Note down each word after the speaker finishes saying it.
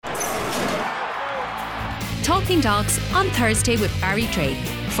Talking Dogs on Thursday with Barry Drake.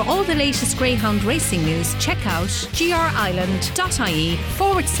 For all the latest greyhound racing news, check out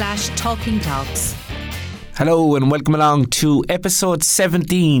grireland.ie/talking dogs. Hello and welcome along to episode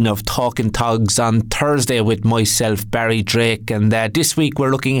 17 of Talking Togs on Thursday with myself, Barry Drake, and this week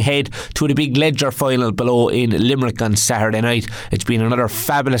we're looking ahead to the big Ledger final below in Limerick on Saturday night. It's been another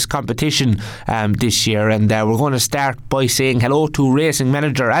fabulous competition this year, and we're going to start by saying hello to racing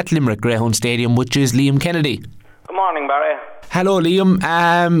manager at Limerick Greyhound Stadium, which is Liam Kennedy. Good morning, Barry. Hello Liam,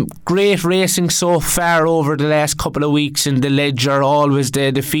 great racing so far over the last couple of weeks in the Ledger, always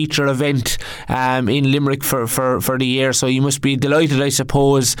the feature event in Limerick for the year, so you must be delighted, I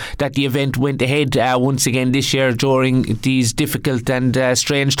suppose, that the event went ahead once again this year during these difficult and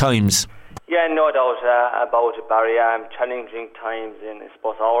strange times. Yeah, no doubt about it, Barry. Challenging times in, I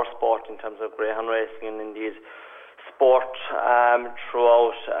suppose, our sport in terms of greyhound racing and indeed sport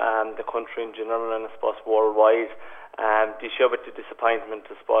throughout the country in general and I suppose worldwide. This year with the disappointment,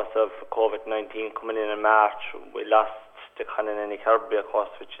 I suppose, of COVID-19 coming in March, we lost the Connan Kirby, of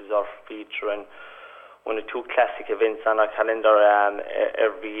course, which is our feature and one of two classic events on our calendar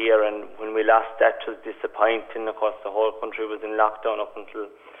every year, and when we lost that, it was disappointing. Of course, the whole country was in lockdown up until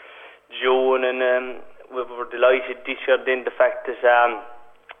June, and we were delighted this year then the fact that I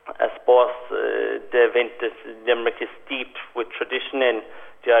suppose the event that Limerick is steeped with tradition in,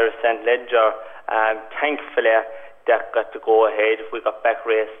 the Irish St. Ledger, thankfully that got to go ahead. We got back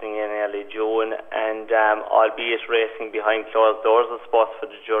racing in early June, and albeit racing behind closed doors, I suppose, for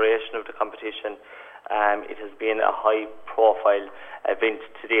the duration of the competition, it has been a high profile event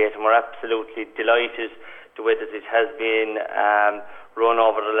to date, and we're absolutely delighted the way that it has been run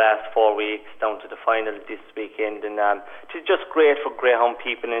over the last 4 weeks down to the final this weekend, and it's just great for greyhound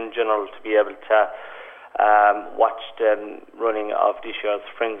people in general to be able to watch the running of this year's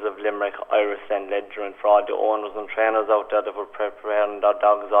Friends of Limerick Irish St. Ledger, and for all the owners and trainers out there that were preparing their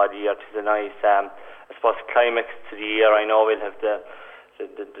dogs all year. It's a nice, I suppose, climax to the year. I know we'll have the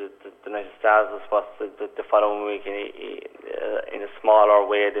nice stars, I suppose, the following week in a smaller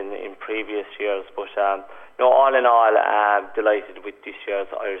way than in previous years, but all in all, delighted with this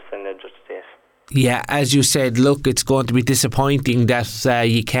year's Irish St. Ledger to date. Yeah, as you said, look, it's going to be disappointing that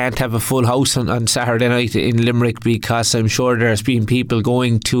you can't have a full house on Saturday night in Limerick, because I'm sure there's been people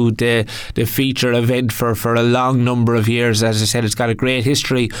going to the feature event for a long number of years. As I said, it's got a great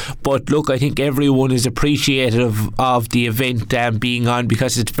history, but look, I think everyone is appreciative of the event being on,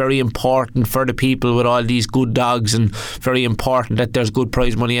 because it's very important for the people with all these good dogs, and very important that there's good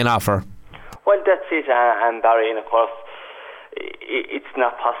prize money on offer. Well, that's it, and Barry, and of course it's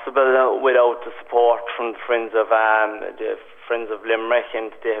not possible without the support from the Friends of Limerick,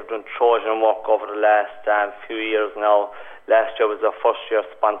 and they have done Trojan work over the last few years now. Last year was our first year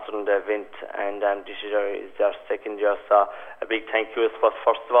sponsoring the event, and this year is their second year, so a big thank you, I suppose,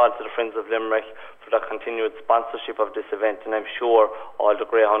 first of all to the Friends of Limerick for their continued sponsorship of this event, and I'm sure all the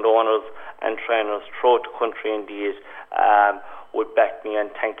greyhound owners and trainers throughout the country indeed would back me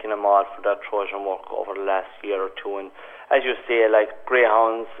in thanking them all for their Trojan work over the last year or two. And as you say, like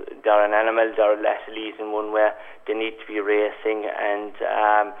greyhounds, they're an animal, they're athlete in one way, they need to be racing, and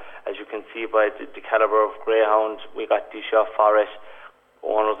as you can see by the calibre of greyhounds we got this year for it,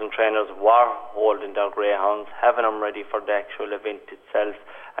 owners and trainers were holding their greyhounds, having them ready for the actual event itself,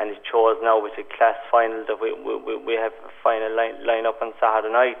 and it shows now with the class final that we have a final line up on Saturday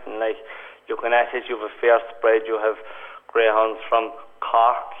night, and like looking at it, you have a fair spread. You have greyhounds from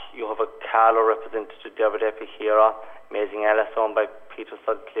Cork, you have a Carlow representative, David Epic Hero, Amazing Alice owned by Peter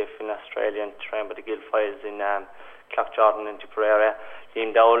Sutcliffe in Australia and trained by the Guildfiles in Cloughjordan in Tipperary.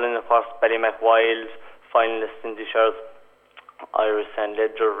 Liam Dowling, of course, Ballymac Wild, finalist in this year's Irish St.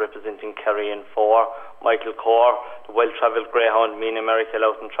 Ledger representing Kerry in 4. Michael Core, the well-travelled greyhound, Mean America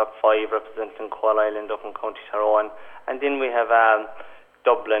out in Trap 5 representing Coal Island up in County Tyrone. And then we have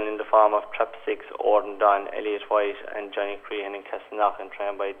Dublin in the form of Trap 6, Orden Don, Elliot White and Johnny Crehan in Castleknock,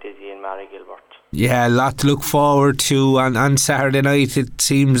 trained by Dizzy and Mary Gilbert. Yeah, a lot to look forward to on Saturday night. It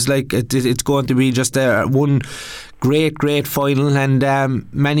seems like it's going to be just one great final, and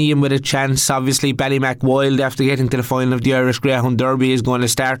many of them with a chance. Obviously Ballymac Wild, after getting to the final of the Irish Greyhound Derby, is going to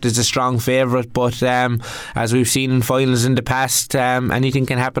start as a strong favourite, but as we've seen in finals in the past, anything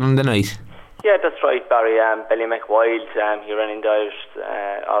can happen on the night. Yeah, that's right, Barry. Ballymac Wild, he ran in the Irish,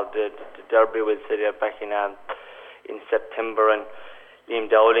 or the Derby, we'll say, there back in September, and Liam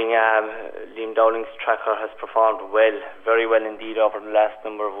Dowling's tracker has performed well, very well indeed over the last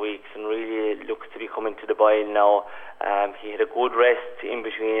number of weeks, and really looks to be coming to the boil now. He had a good rest in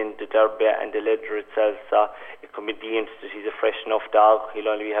between the Derby and the Ledger itself, so it it can be deemed that he's a fresh enough dog. He'll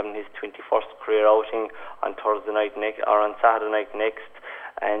only be having his 21st career outing on Thursday night on Saturday night next,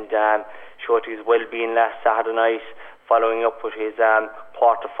 and showed his well-being last Saturday night, following up with his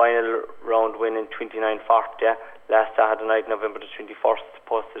quarter-final round win in 29.40 last Saturday night, November the 21st.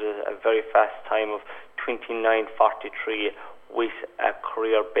 Posted a very fast time of 29.43 with a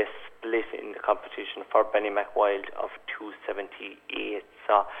career best split in the competition for Benny McWild of 2.78.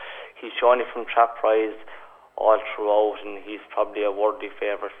 So he's shown it from trap prize all throughout, and he's probably a worthy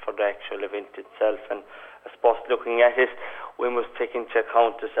favourite for the actual event itself. And I suppose looking at it, we must take into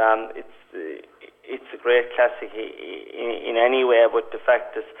account that it's a great classic in any way, but the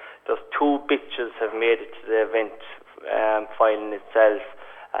fact that those two bitches have made it to the event final itself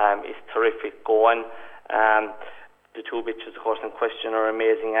is terrific going. The two bitches, of course, in question are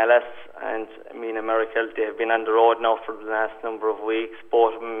Amazing Alice and Mina Miracle. They have been on the road now for the last number of weeks.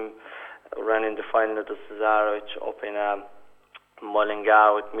 Both of them ran in the final of the Cesarewitch up in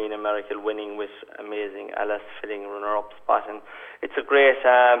Mullingar, with Mina Miracle winning, with Amazing Alice filling runner-up spot. And it's great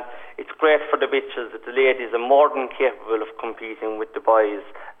for the bitches that the ladies are more than capable of competing with the boys,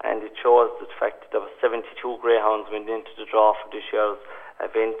 and it shows the fact that there were 72 greyhounds went into the draw for this year's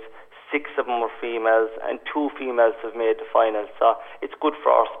event. 6 of them were females, and 2 females have made the final. So it's good for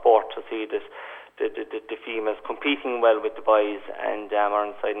our sport to see that the females competing well with the boys and are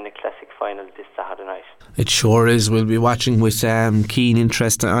inside in the classic final this Saturday night. It sure is. We'll be watching with keen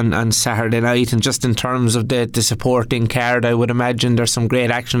interest on Saturday night. And just in terms of the supporting card, I would imagine there's some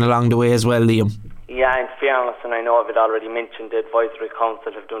great action along the way as well, Liam. Yeah, in fairness, and I know I've already mentioned, the Advisory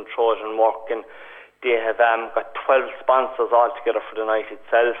Council have done Trojan work, and they have got 12 sponsors altogether for the night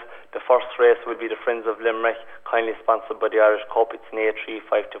itself. The first race will be the Friends of Limerick, kindly sponsored by the Irish Cup. It's an A3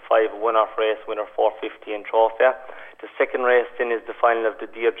 5-5, a one-off race, winner 450 in trophy. The second race then is the final of the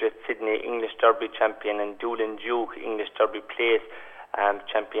Deirdre Sydney English Derby champion and Doolin Duke English Derby Place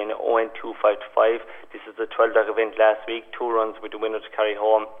champion ON 2 5-5. This is the 12-dog event last week. 2 runs with the winner to carry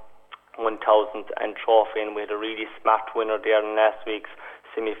home 1,000 and trophy, and we had a really smart winner there in last week's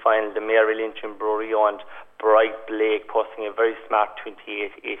semi-final, the Mary Lynch and Brewery owned Bright Blake, posting a very smart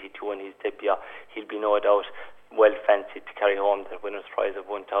 28.82 on his debut. He'll be no doubt well fancied to carry home the winner's prize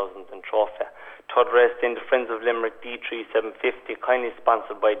of 1,000 and trophy. Third race in the Friends of Limerick D3 750, kindly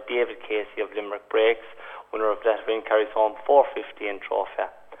sponsored by David Casey of Limerick Brakes. Winner of that event carries home 450 and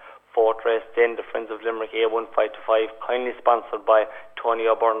trophy. Fourth race then the Friends of Limerick A1 5-5, kindly sponsored by Tony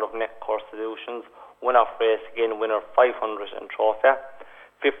O'Byrne of Neck Course Solutions. One-off race again, winner 500 and trophy.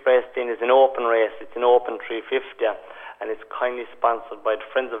 Fifth race then is an open race. It's an open 350, and it's kindly sponsored by the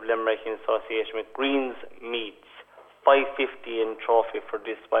Friends of Limerick in association with Greens Meats. 550 in trophy for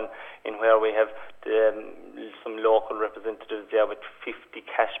this one, in where we have some local representatives there with 50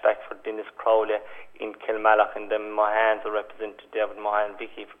 cashback for Dennis Crowley in Kilmallock, and then Mahans are represented there with Mahan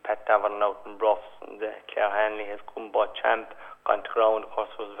Vicky for Pat Davern out in Bruffs, and Claire Hanley has come by champ, gone to ground. Of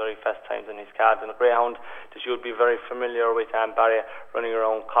course, was very fast times on his card, and a greyhound that you'll be very familiar with, Barry, running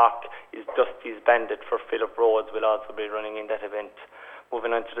around Cork, is Dusty's Bandit for Philip Rhodes, will also be running in that event.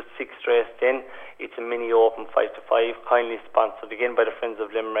 Moving on to the sixth race then, it's a mini open 5-5, kindly sponsored again by the Friends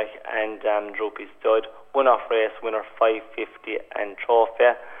of Limerick and Droopy Stud. One-off race, winner 550 and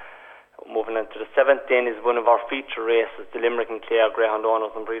trophy. Moving on to the seventh then is one of our feature races. The Limerick and Clare Greyhound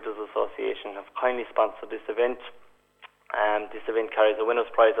Owners and Breeders Association have kindly sponsored this event. This event carries a winner's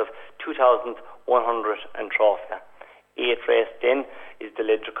prize of 2,100 and trophy. Eighth race then is the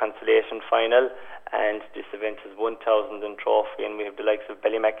Ledger Consolation Final, and this event is 1,000 and trophy, and we have the likes of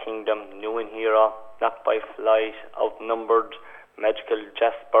Ballymac Kingdom, New and Hero, Knocked by Flight, Outnumbered, Magical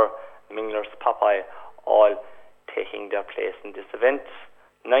Jasper, Mingler's Popeye, all taking their place in this event.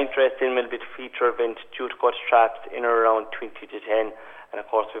 Ninth race then will be the feature event due to cut straps in or around 20 to 10, and of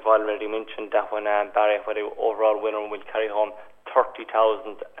course we've already mentioned that one, Barry, where the overall winner will carry home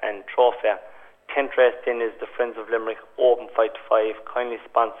 30,000 and trophy. 10th race then is the Friends of Limerick Open 5-5, kindly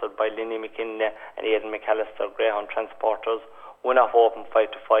sponsored by Linny McKinley and Aidan McAllister Greyhound Transporters. One-off Open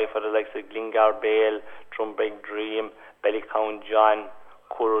 5-5 for the likes of Glengar Bale, Drumbeg Dream, Ballycown John,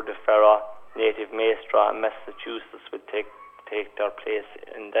 Curro de Ferra, Native Maestra and Massachusetts will take their place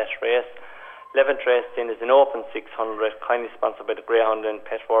in that race. 11th race then is an Open 600, kindly sponsored by the Greyhound and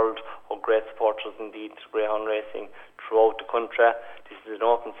Pet World, who are great supporters indeed to greyhound racing throughout the country. This is an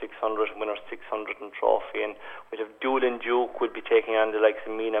Open 600, winner 600 and trophy, and we have Doolin Duke will be taking on the likes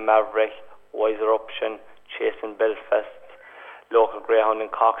of Mina Maverick, Wiser Option, Chasing Belfast, local greyhound in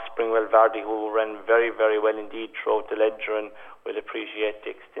Cox, Springwell Vardy, who ran very, very well indeed throughout the Ledger, and will appreciate the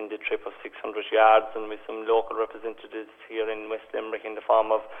extended trip of 600 yards, and with some local representatives here in West Limerick in the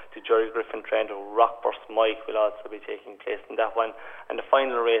form of the Jerry Griffin trainer Rockburst Mike will also be taking place in that one. And the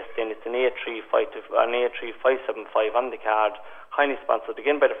final race then, it's an A3 575 on the card, kindly sponsored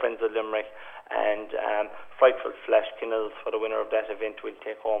again by the Friends of Limerick, and Frightful Flash Kennels for the winner of that event will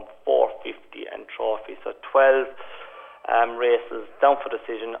take home $450 and trophy. So 12 races down for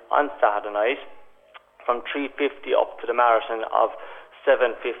decision on Saturday night, from 350 up to the marathon of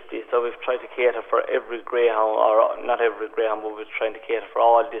 750. So we've tried to cater for every greyhound, or not every greyhound, but we're trying to cater for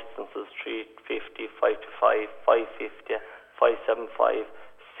all distances: 350, 525, 550, 575,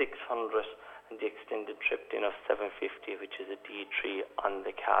 600, and the extended trip then of 750, which is a D3 on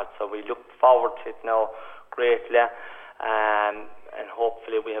the card. So we look forward to it now greatly, and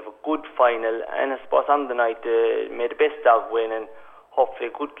hopefully we have a good final. And I suppose on the night, may the best dog win, and hopefully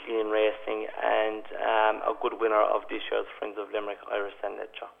good clean racing, and a good winner of this year's Friends of Limerick Irish Sand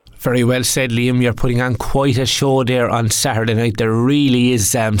Ledger. Very well said, Liam. You're putting on quite a show there on Saturday night. There really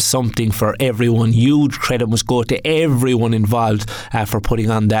is something for everyone. Huge credit must go to everyone involved for putting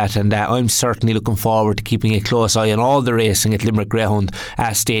on that, and I'm certainly looking forward to keeping a close eye on all the racing at Limerick Greyhound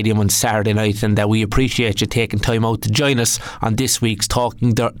Stadium on Saturday night, and we appreciate you taking time out to join us on this week's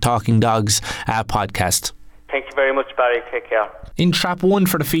Talking Dogs podcast. Thank you very much, Barry. Take care. In Trap 1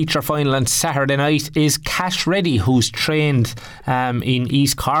 for the feature final on Saturday night is Cash Ready, who's trained in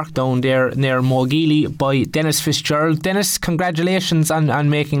East Cork, down there near Mogeely, by Dennis Fitzgerald. Dennis, congratulations on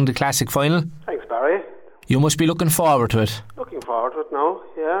making the classic final. Thanks, Barry. You must be looking forward to it. Looking forward to it now,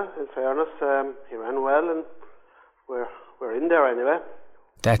 yeah. In fairness, he ran well, and we're in there anyway.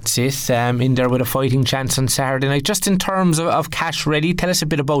 That's it, in there with a fighting chance on Saturday night. Just in terms of Cash Ready, tell us a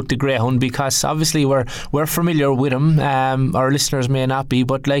bit about the greyhound, because obviously we're familiar with him. Our listeners may not be,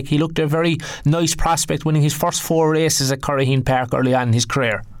 but he looked a very nice prospect, winning his first 4 races at Curraheen Park early on in his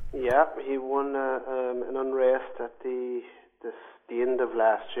career. Yeah, he won an unraced at the end of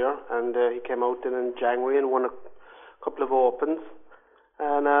last year, and he came out then in January and won a couple of opens,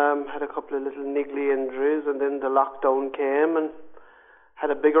 and had a couple of little niggly injuries, and then the lockdown came and had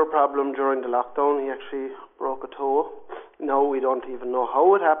a bigger problem during the lockdown. He actually broke a toe. No, we don't even know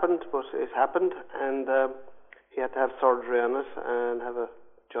how it happened, but it happened, and he had to have surgery on it and have a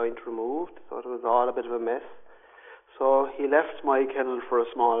joint removed, so it was all a bit of a mess. So he left my kennel for a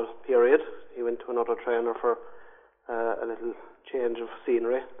small period. He went to another trainer for a little change of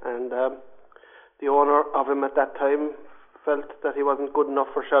scenery, and the owner of him at that time felt that he wasn't good enough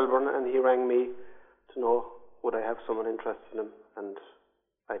for Shelburne, and he rang me to know would I have someone interested in him, and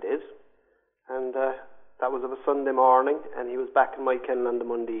I did, and that was of a Sunday morning, and he was back in my kennel on the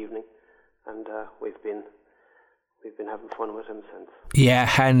Monday evening, and we've been having fun with him since. Yeah,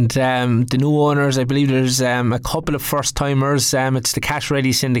 and the new owners, I believe there's a couple of first timers. It's the Cash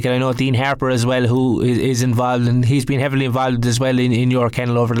Ready Syndicate. I know Dean Harper as well, who is involved, and he's been heavily involved as well in your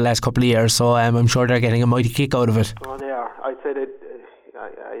kennel over the last couple of years, so I'm sure they're getting a mighty kick out of it. Oh, they are. I said it.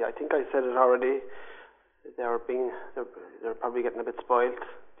 I think I said it already. They're probably getting a bit spoilt.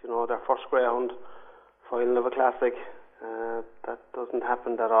 You know, their first greyhound final of a classic. That doesn't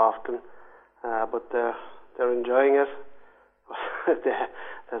happen that often, but they're enjoying it.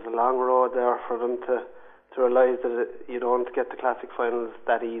 There's a long road there for them to realise that you don't get the classic finals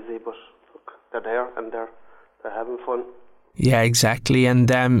that easy. But look, they're there and they're having fun. Yeah, exactly.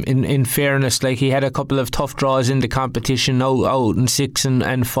 And in fairness, he had a couple of tough draws in the competition, out in 6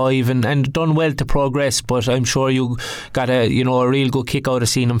 and 5, and done well to progress. But I'm sure you got a real good kick out of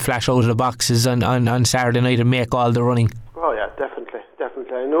seeing him flash out of the boxes on Saturday night and make all the running. Oh yeah, definitely.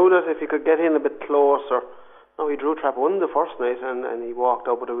 I knew that if he could get in a bit closer. No, he drew Trap 1 the first night, and he walked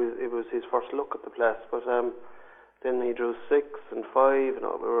out, but it was his first look at the place. But then he drew 6 and 5. It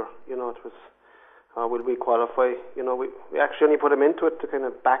was. Will we qualify? We actually only put him into it to kind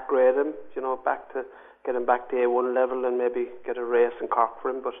of backgrade him, back to get him back to A1 level and maybe get a race in Cork for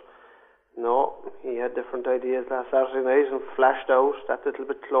him. But no, he had different ideas last Saturday night and flashed out that little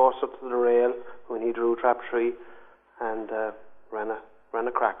bit closer to the rail when he drew Trap 3 and ran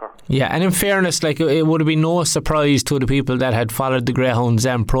a cracker. Yeah, and in fairness, it would have been no surprise to the people that had followed the greyhound's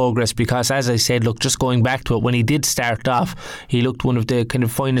progress, because as I said, just going back to it, when he did start off, he looked one of the kind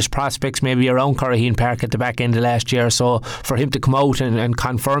of finest prospects maybe around Curraheen Park at the back end of last year. So for him to come out and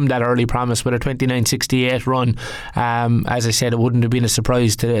confirm that early promise with a 29.68 run, as I said, it wouldn't have been a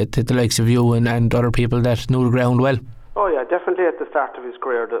surprise to the likes of you and other people that knew the greyhound well. Oh yeah, definitely at the start of his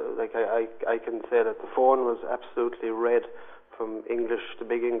career, I can say that the phone was absolutely red from the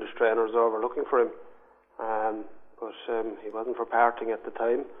big English trainers over looking for him. but he wasn't for parting at the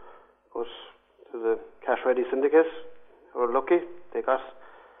time. But to the Cash Ready Syndicate, who were lucky, they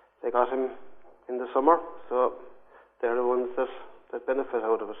got him in the summer, so they're the ones that benefit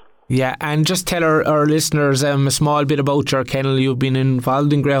out of it. Yeah, and just tell our listeners a small bit about your kennel. You've been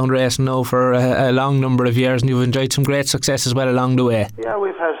involved in ground racing now for a long number of years, and you've enjoyed some great success as well along the way. Yeah,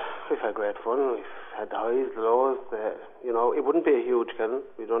 we've had great fun. We've had the highs, the lows. It wouldn't be a huge kennel.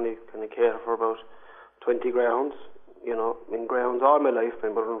 We'd only kind of care for about 20 greyhounds. In greyhounds all my life. My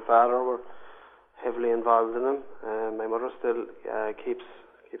mother and father were heavily involved in them. My mother still keeps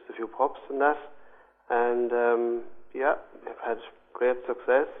a few pups and that. And I've had great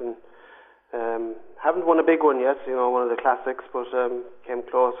success, and haven't won a big one yet, one of the classics, but came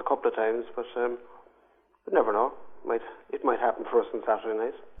close a couple of times, but you never know. It might happen for us on Saturday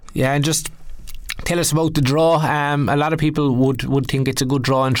night. Yeah, and just tell us about the draw. A lot of people would think it's a good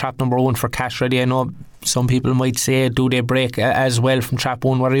draw in trap number 1 for Cash Ready. I know some people might say, do they break as well from trap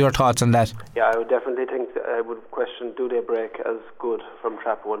 1? What are your thoughts on that? Yeah, I would definitely think, I would question, do they break as good from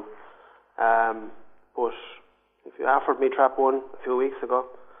trap 1? But if you offered me trap 1 a few weeks ago,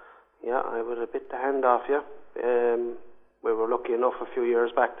 yeah, I would have bit the hand off you. We were lucky enough a few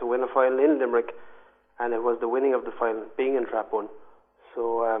years back to win a final in Limerick, and it was the winning of the final being in trap 1.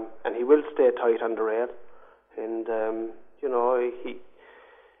 So, and he will stay tight on the rail, and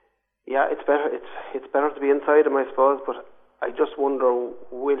it's better to be inside him, I suppose. But I just wonder,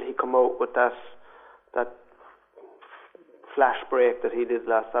 will he come out with that flash break that he did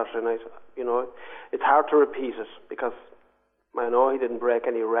last Saturday night? It's hard to repeat it, because I know he didn't break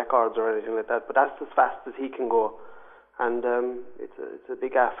any records or anything like that, but that's as fast as he can go, and it's a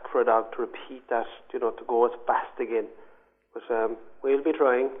big ask for a dog to repeat that, to go as fast again. But we'll be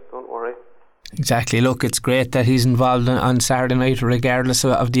trying, don't worry. Exactly. Look, it's great that he's involved on Saturday night, regardless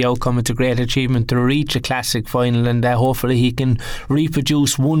of the outcome. It's a great achievement to reach a classic final, and hopefully he can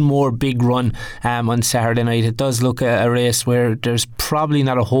reproduce one more big run on Saturday night. It does look a race where there's probably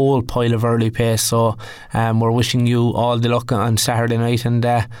not a whole pile of early pace, so we're wishing you all the luck on Saturday night, and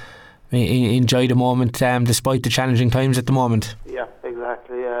enjoy the moment despite the challenging times at the moment. Yeah,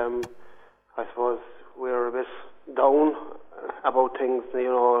 exactly. I suppose we're a bit down about things,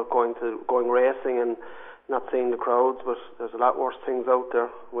 going racing and not seeing the crowds, but there's a lot worse things out there.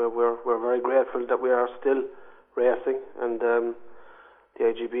 We're very grateful that we are still racing, and the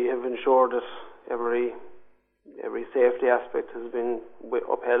IGB have ensured that every safety aspect has been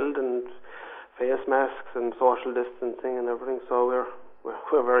upheld, and face masks and social distancing and everything. So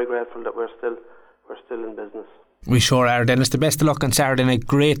we're very grateful that we're still in business. We sure are, Dennis. The best of luck on Saturday night.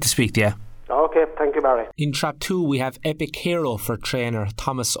 Great to speak to you. Okay, thank you, Barry. In trap 2 we have Epic Hero for trainer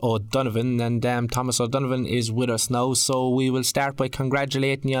Thomas O'Donovan, and Thomas O'Donovan is with us now, so we will start by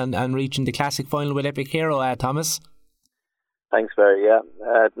congratulating you on reaching the classic final with Epic Hero, Thomas. Thanks, Barry. Yeah,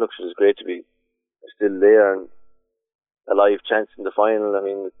 it looks great to be still there and a live chance in the final. I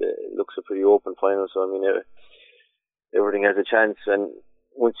mean, it looks a pretty open final, so I mean everything has a chance, and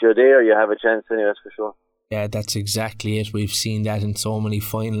once you're there you have a chance anyway, that's for sure. Yeah, that's exactly it. We've seen that in so many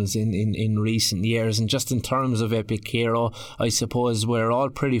finals in recent years. And just in terms of Epic Hero, I suppose we're all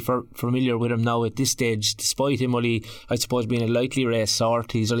pretty familiar with him now at this stage, despite him only, I suppose, being a lightly raced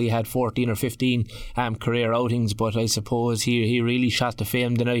sort. He's only had 14 or 15 career outings, but I suppose he really shot to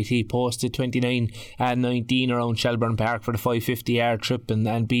fame the night he posted 29-19 around Shelbourne Park for the 550-yard trip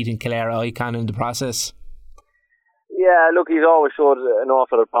and beating Kildare Icon in the process. Yeah, look, he's always showed an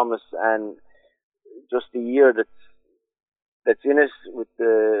awful lot of promise, and just the year that's in it with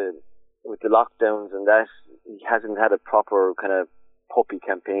the lockdowns and that, he hasn't had a proper kind of puppy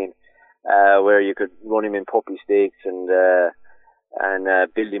campaign where you could run him in puppy stakes and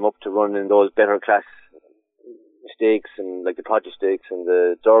build him up to run in those better class stakes and like the Produce Stakes and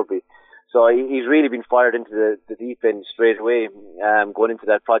the Derby. So he's really been fired into the deep end straight away, going into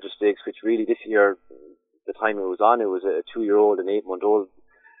that Produce Stakes, which really this year, the time it was on, it was a 2-year-old and 8-month-old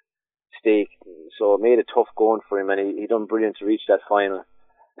stake, so it made it tough going for him, and he done brilliant to reach that final.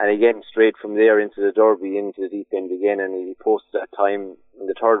 And again, straight from there into the Derby, into the deep end again, and he posted that time in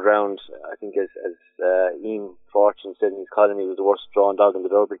the third round. I think as Ian Fortune said in his column, he was the worst drawn dog in the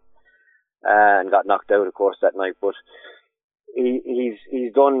Derby, and got knocked out, of course, that night. But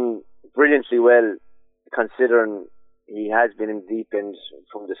he's done brilliantly well, considering he has been in the deep end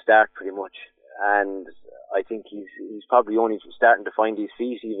from the start pretty much. And I think he's probably only starting to find his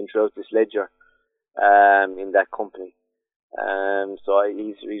feet even throughout this ledger in that company. So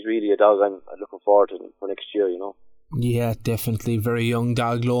he's really a dog I'm looking forward to for next year, Yeah, definitely. Very young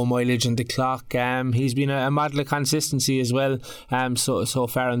dog, low mileage in the clock. He's been a model of consistency as well so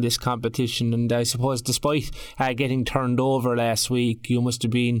far in this competition. And I suppose despite getting turned over last week, you must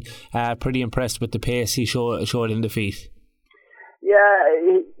have been pretty impressed with the pace he showed in defeat. Yeah,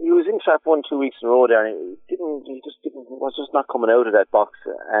 he was in trap 1-2 weeks in a row there, and was just not coming out of that box.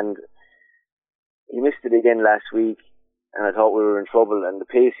 And he missed it again last week, and I thought we were in trouble. And the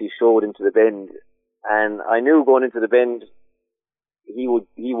pace he showed into the bend, and I knew going into the bend he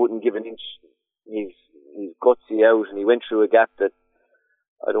wouldn't give an inch. He's gutsy out, and he went through a gap that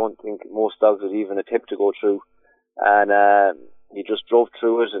I don't think most dogs would even attempt to go through. And he just drove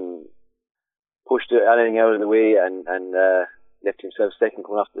through it and pushed anything out of the way, and left himself second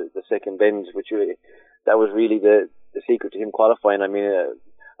coming off the second bend, which that was really the secret to him qualifying. I mean,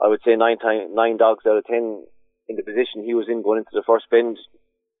 I would say 9 dogs out of 10 in the position he was in going into the first bend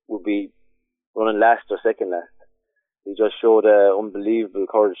would be running last or second last. He just showed unbelievable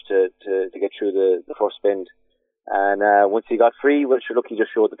courage to get through the first bend. And once he got free, well, sure, look, he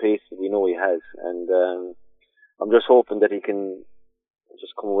just showed the pace that we know he has. And I'm just hoping that he can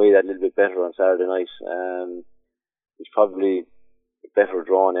just come away that little bit better on Saturday night. He's probably better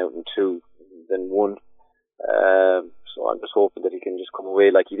drawn out in 2 than 1. So I'm just hoping that he can just come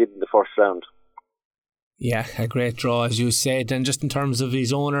away like he did in the first round. Yeah, a great draw, as you said. And just in terms of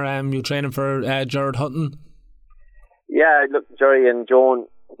his owner, you training for Gerard Hutton? Yeah, look, Jerry and Joan,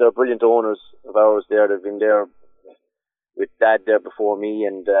 they're brilliant owners of ours there. They've been there with Dad there before me,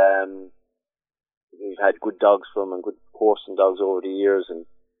 and we've had good dogs from and good coursing dogs over the years, and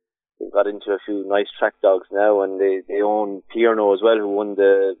they've got into a few nice track dogs now, and they own Pierno as well, who won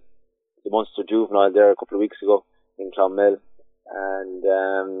the Munster Juvenile there a couple of weeks ago in Clonmel. And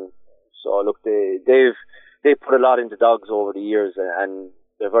so look, they've put a lot into dogs over the years, and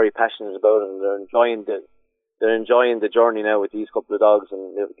they're very passionate about it, and they're enjoying the journey now with these couple of dogs,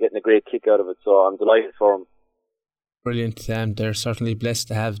 and they're getting a great kick out of it. So I'm delighted for them. Brilliant. They're certainly blessed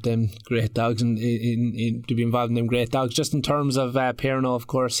to have them great dogs and to be involved in them great dogs. Just in terms of Pierno, of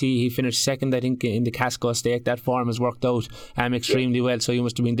course, he finished second, I think, in the Casco stake. That form has worked out extremely well, so you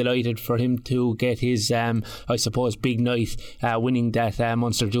must have been delighted for him to get his, I suppose, big night winning that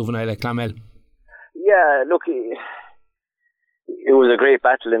Munster Juvenile at Clonmel. Yeah, look, it was a great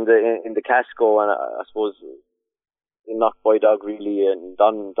battle in the Casco, and I suppose the Knockboy dog really and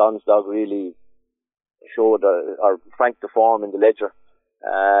Don's dog really showed or franked the form in the Ledger.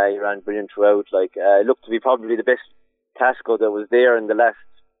 He ran brilliant throughout. It looked to be probably the best Casco that was there in the last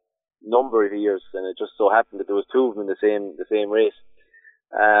number of years, and it just so happened that there was 2 of them in the same race.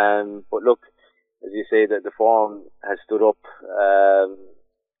 But look, as you say, that the form has stood up.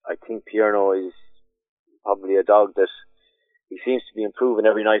 I think Pierno is probably a dog that he seems to be improving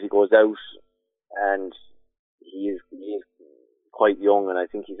every night he goes out, and he is quite young, and I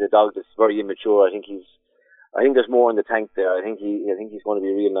think he's a dog that's very immature. I think there's more in the tank there. I think he's going to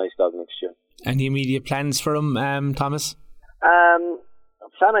be a real nice dog next year. Any immediate plans for him, Thomas? I'm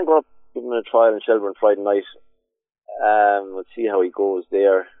planning on going up, give him a trial in Shelburne Friday night. We'll see how he goes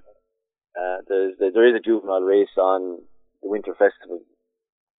there. There is a juvenile race on the Winter Festival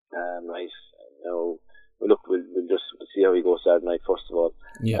night. We'll just see how he goes Saturday night first of all.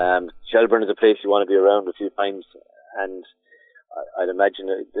 Yeah. Shelburne is a place you want to be around a few times, and I'd imagine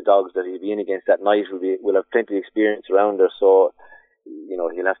the dogs that he'll be in against that night will have plenty of experience around there. So,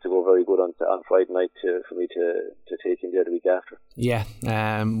 he'll have to go very good on Friday night for me to take him there the week after. Yeah,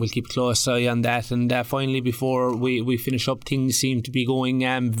 we'll keep a close eye on that. And finally, before we finish up, things seem to be going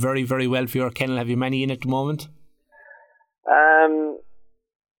very, very well for your kennel. Have you many in at the moment?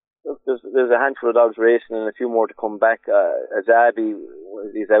 Look, there's a handful of dogs racing and a few more to come back. Azabi,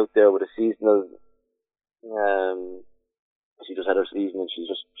 he's out there with a seasonal. She just had her season, and she's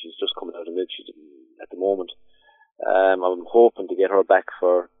just coming out of it at the moment. I'm hoping to get her back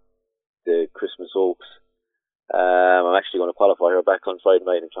for the Christmas Oaks. I'm actually going to qualify her back on Friday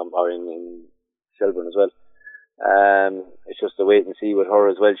night in Shelburne as well. It's just a wait and see with her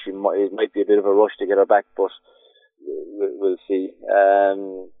as well. It might be a bit of a rush to get her back, but we'll see.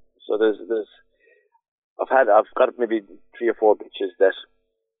 So I've got maybe 3 or 4 bitches that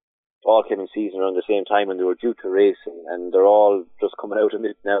all came in season around the same time, and they were due to race, and they're all just coming out of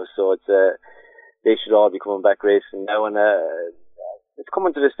it now. So they should all be coming back racing now, and it's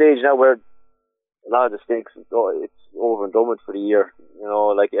coming to the stage now where a lot of the stakes, it's over and done with for the year.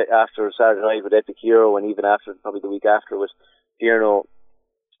 Like after Saturday night with Epic Hero, and even after probably the week after with Pierno,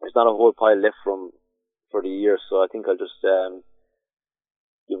 there's not a whole pile left for the year. So I think I'll just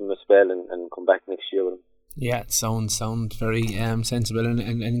give him a spell and come back next year with him. Yeah, it sounds very sensible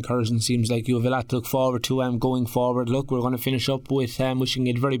and encouraging. Seems like you have a lot to look forward to going forward. Look, we're going to finish up with wishing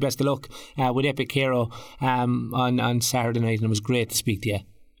you the very best of luck with Epic Hero on Saturday night, and it was great to speak to you.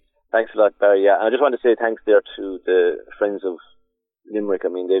 Thanks a lot, Barry. Yeah, and I just want to say thanks there to the Friends of Limerick. I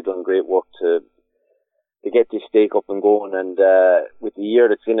mean, they've done great work to get this stake up and going, and with the year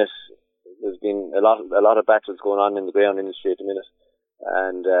that's in it, there's been a lot of battles going on in the greyhound industry at the minute,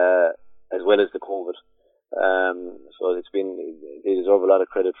 and as well as the COVID. So they deserve a lot of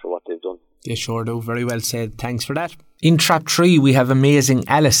credit for what they've done. They sure do. Very well said. Thanks for that. In Trap 3 we have Amazing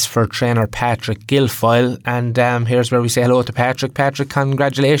Alice for trainer Patrick Guilfoyle, and here's where we say hello to Patrick. Patrick,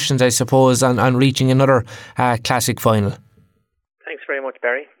 congratulations I suppose on reaching another classic final. Thanks very much,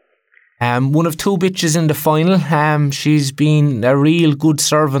 Barry. One of two bitches in the final. She's been a real good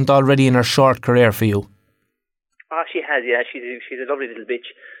servant already in her short career for you. Oh, she has, yeah. She's a lovely little bitch.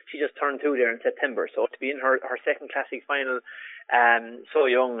 She just turned 2 there in September, so to be in her second classic final so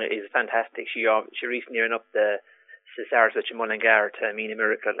young is fantastic. She recently ran up the Cesarewitch in Mullingar to Mina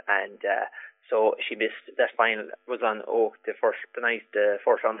Miracle, and so she missed that final. Was on Oak the first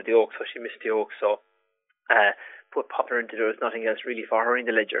round of the Oak, so she missed the Oak. So popped her into there was nothing else really for her in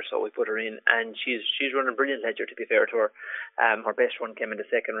the Ledger, so we put her in, and she's running a brilliant Ledger, to be fair to her. Her best run came in the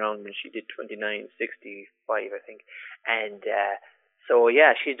second round and she did 29.65, I think, and so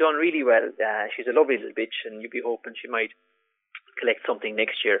yeah, she's done really well. She's a lovely little bitch, and you'd be hoping she might collect something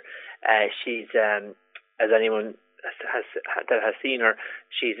next year. She's as anyone that has seen her,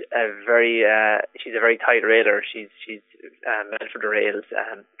 she's a very tight railer. She's meant for the rails.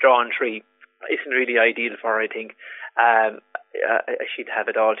 Drawn 3 isn't really ideal for her, I think. She'd have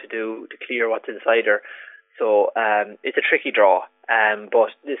it all to do to clear what's inside her. So it's a tricky draw,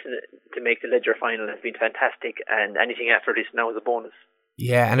 but listen, to make the Ledger final has been fantastic, and anything after this now is a bonus.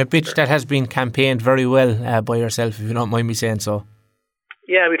 Yeah, and a bitch that has been campaigned very well by yourself, if you don't mind me saying so.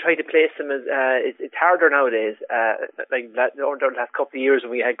 Yeah, we try to place them as it's harder nowadays. Like over the last couple of years,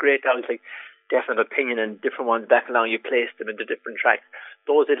 when we had great dogs like Definite Opinion and different ones back along, you placed them into different tracks.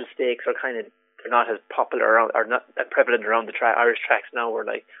 Those little stakes are they're not as popular or not prevalent around the Irish tracks now. Where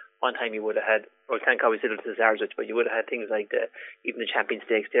like one time you would have had, well, thank God we still have the Cesarewitch, but you would have had things like even the Champion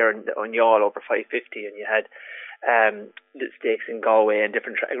Stakes there on Youghal over 550, and you had the stakes in Galway and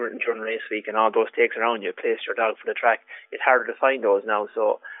different during race week, and all those stakes around you placed your dog for the track. It's harder to find those now,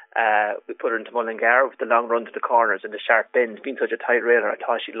 so we put her into Mullingar with the long run to the corners and the sharp bends. Being such a tight railer, I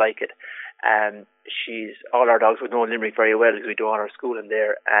thought she'd like it. She's all our dogs would know Limerick very well because we do all our schooling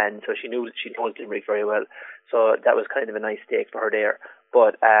there, and so she knows Limerick very well. So that was kind of a nice stake for her there.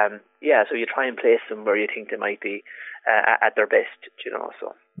 But yeah, so you try and place them where you think they might be at their best,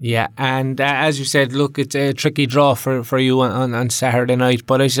 so. Yeah, and as you said, look, it's a tricky draw for you on Saturday night,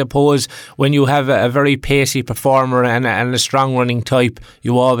 but I suppose when you have a very pacey performer and a strong running type,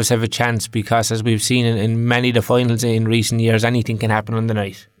 you always have a chance, because as we've seen in many of the finals in recent years, anything can happen on the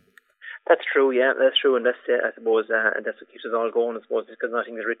night. That's true, yeah, that's true, and that's I suppose, and that's what keeps us all going, I suppose, because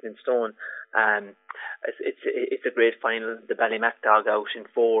nothing is written in stone. It's a great final. The Ballymac dog out in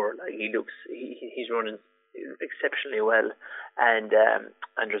 4, like he's running exceptionally well, and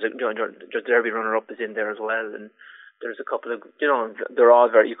there's a Derby runner up is in there as well, and there's a couple of they're all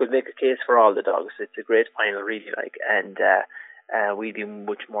very. You could make a case for all the dogs. It's a great final, really, and we'd be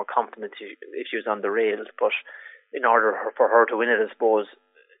much more confident if she was on the rails, but in order for her to win it, I suppose,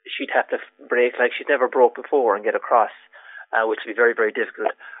 she'd have to break like she'd never broke before and get across, which would be very, very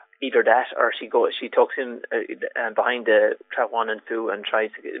difficult. Either that, or she tucks in behind the trap 1 and 2 and tries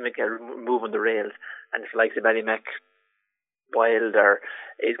to make a move on the rails. And if like the Ballymac Wild or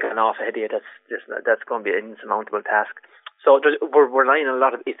is going off ahead of you, that's going to be an insurmountable task. So we're relying on a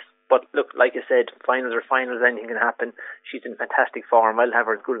lot of ifs. But look, like I said, finals are finals. Anything can happen. She's in fantastic form. I'll have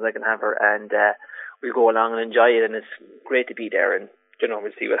her as good as I can have her, and we'll go along and enjoy it. And it's great to be there. And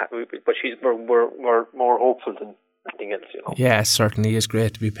we'll see what happens. But we're more hopeful than anything else, Yeah, it certainly is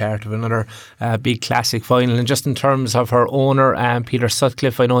great to be part of another big classic final. And just in terms of her owner, Peter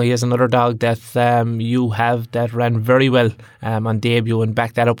Sutcliffe, I know he has another dog that you have that ran very well on debut and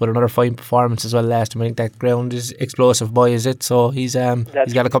backed that up with another fine performance as well last time. I think that ground is Explosive Boy, is it? So he's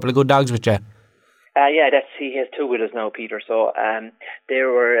got a couple of good dogs with you. Yeah, he has 2 with us now, Peter. So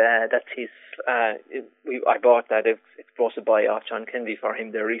that's his. I bought that Explosive Boy off John Kennedy for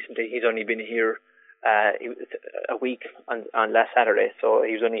him there recently. He's only been here a week on last Saturday, so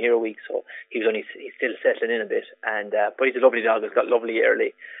he was only here a week. So he's still settling in a bit, and but he's a lovely dog. He's got lovely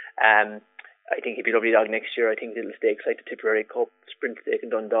early. I think he'd be a lovely dog next year. I think little stakes like the Tipperary Cup, Sprint Stake in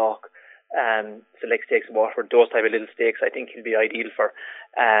Dundalk, Select Stakes in Waterford, those type of little stakes, I think he'll be ideal for.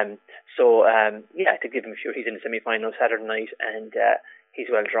 To give him a few, he's in the semi-final Saturday night, and he's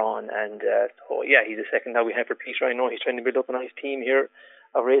well drawn, and he's the second that we have for Peter. I know he's trying to build up a nice team here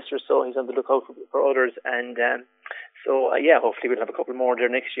of racers, so he's on the lookout for others, and hopefully we'll have a couple more there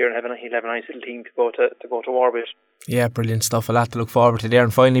next year, and he'll have a nice little team to go to war with. Yeah, brilliant stuff. A lot to look forward to there.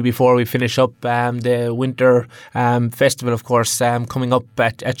 And finally, before we finish up, the Winter Festival, of course, coming up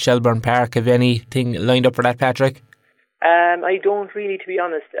at Shelbourne Park. Have you anything lined up for that, Patrick? I don't really, to be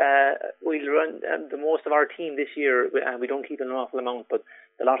honest. We'll run the most of our team this year. We don't keep an awful amount, but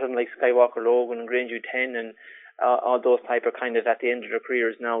a lot of them, like Skywalker Logan and Grangeview 10 and all those type are kind of at the end of their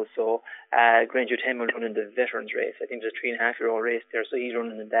careers now. So Grangeview 10 will run in the veterans race. I think there's a 3.5-year-old race there, so he's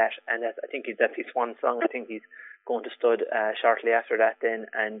running in that, and I think that's his swan song. I think he's going to stud shortly after that then,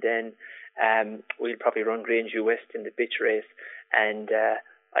 and then we'll probably run Grangeview West in the bitch race, and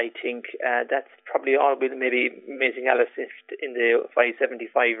I think that's probably all. With maybe Amazing Alice in the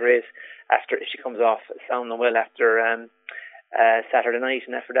 575 race after, if she comes off sounding well after Saturday night,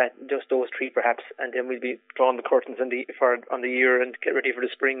 and after that just those three perhaps, and then we'll be drawing the curtains on the year and get ready for the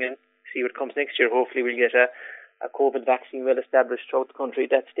spring and see what comes next year. Hopefully we'll get a COVID vaccine well established throughout the country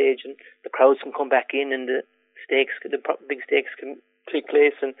at that stage, and the crowds can come back in, and the big stakes can take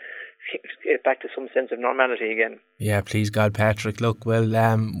place, and get back to some sense of normality again. Yeah, please God, Patrick. Look, well,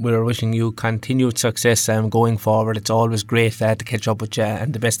 we're wishing you continued success going forward. It's always great to catch up with you,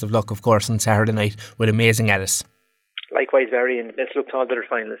 and the best of luck, of course, on Saturday night with Amazing Alice. Likewise, Barry, and let's look to all the other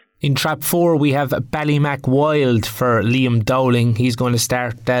finalists. In Trap 4, we have Ballymac Wild for Liam Dowling. He's going to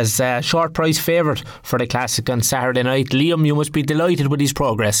start as a short price favourite for the Classic on Saturday night. Liam, you must be delighted with his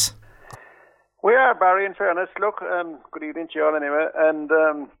progress. We are, Barry, in fairness. Look, good evening to you all anyway. And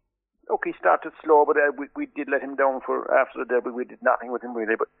look, he started slow, but we did let him down for after the derby. We did nothing with him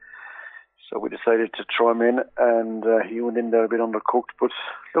really, but so we decided to throw him in, and he went in there a bit undercooked. But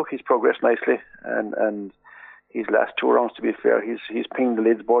look, he's progressed nicely, and his last 2 rounds, to be fair, he's pinged the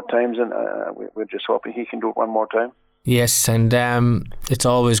lids both times, and we're just hoping he can do it one more time. Yes, and it's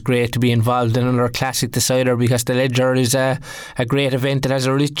always great to be involved in another Classic Decider, because the Ledger is a great event that has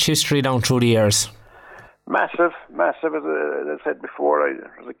a rich history down through the years. Massive. As I said before,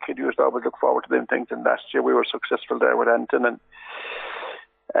 as a kid, used to always look forward to them things, and last year we were successful there with Anton,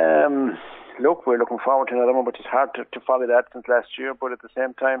 and look, we're looking forward to another one, but it's hard to follow that since last year. But at the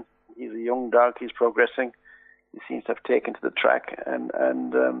same time, he's a young dog, he's progressing, he seems to have taken to the track, and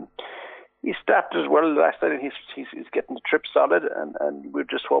he started as well last night, and he's getting the trip solid, and we're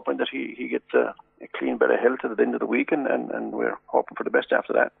just hoping that he gets a clean bit of health at the end of the week, and we're hoping for the best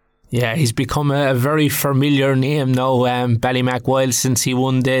after that. Yeah, he's become a very familiar name now, Ballymac Wild, since he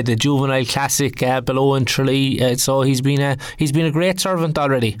won the Juvenile Classic below in Tralee. So he's been a great servant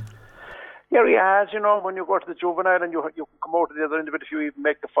already. Yeah, he has. You know, when you go to the Juvenile and you can come out at the other end of it, if you even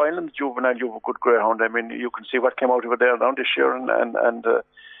make the final in the Juvenile, you have a good greyhound. I mean, you can see what came out of it there now this year, and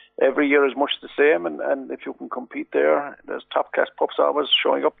every year is much the same. And if you can compete there, there's top class pups always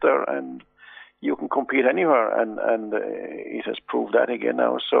showing up there, and you can compete anywhere, and he has proved that again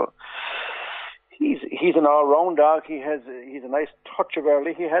now. So he's an all-round dog. He's a nice touch of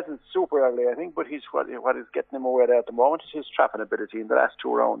early. He hasn't super early, I think, but what is getting him away there at the moment is his trapping ability in the last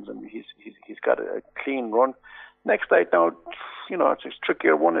 2 rounds, and he's got a clean run. Next night now, you know, it's a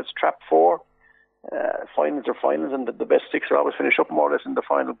trickier one. It's Trap 4. Finals are finals, and the best 6 will always finish up more or less in the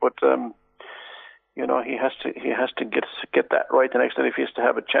final. But you know, he has to get that right the next night if he has to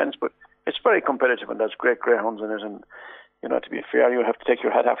have a chance. But it's very competitive, and there's great greyhounds in it. And you know, to be fair, you have to take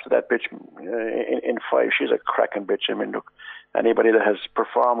your hat after that bitch in 5. She's a cracking bitch. I mean, look, anybody that has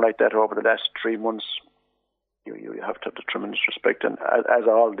performed like that over the last 3 months, you have to have the tremendous respect, and as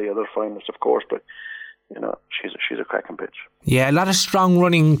all the other finalists, of course. But you know, she's a cracking bitch. Yeah, a lot of strong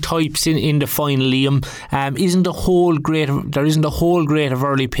running types in the final, Liam. There isn't a whole great of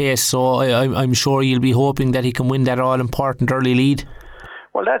early pace, so I'm sure you'll be hoping that he can win that all important early lead.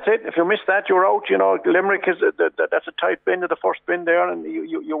 Well, that's it. If you miss that, you're out. You know, Limerick is that's a tight bend of the first bend there, and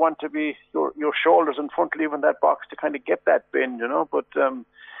you want to be your shoulders in front leaving that box to kind of get that bend, you know. But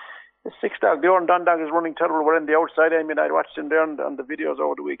the 6 dog, the Oran Don dog, is running terrible. We're on the outside. I mean, I watched him there on the videos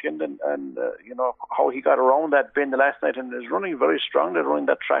over the weekend, and you know how he got around that bend the last night, and is running very strong. They're running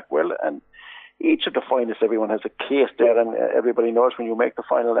that track well, and each of the finalists, everyone has a case there, and everybody knows when you make the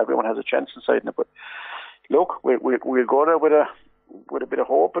final, everyone has a chance inside it. But look, we'll go there with a bit of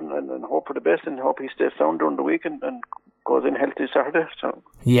hope and hope for the best, and hope he stays sound during the week and goes in healthy Saturday. So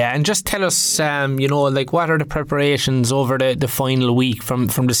yeah, and just tell us, you know, like, what are the preparations over the final week from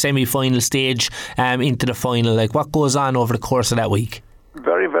the semi-final stage into the final? Like, what goes on over the course of that week?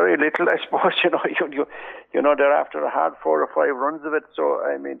 Very, very very little, I suppose. You know, they're after a hard 4 or 5 runs of it. So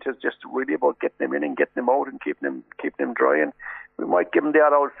I mean, it's just really about getting them in and getting them out and keeping them dry. And we might give them the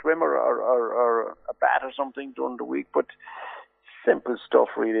odd swim or a bat or something during the week, but simple stuff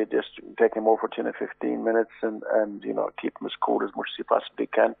really. Just take him over for 10 or 15 minutes and you know, keep him as cool as much as you possibly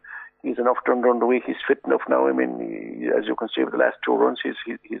can. He's enough during the week. He's fit enough now. I mean, as you can see with the last 2 runs, he's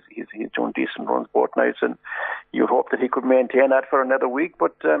doing decent runs both nights, and you hope that he could maintain that for another week.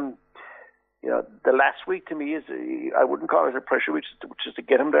 But you know, the last week to me is, I wouldn't call it a pressure week, which is to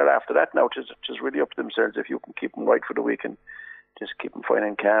get him there after that now, which is really up to themselves if you can keep him right for the week and just keep him fine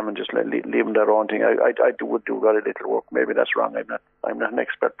and calm and just leave him their own thing. I would do very little work. Maybe that's wrong. I'm not an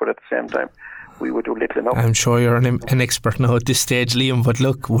expert, but at the same time, we would do little enough. I'm sure you're an expert now at this stage, Liam, but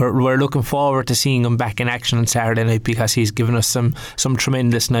look, we're looking forward to seeing him back in action on Saturday night, because he's given us some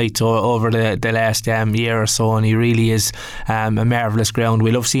tremendous nights over the last year or so, and he really is a marvellous ground.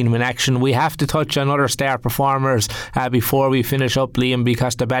 We love seeing him in action. We have to touch on other star performers before we finish up, Liam,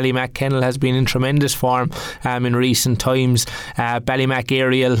 because the Ballymac Kennel has been in tremendous form in recent times. Ballymac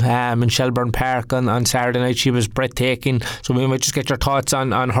Ariel in Shelburne Park on Saturday night, she was breathtaking, so we might just get your thoughts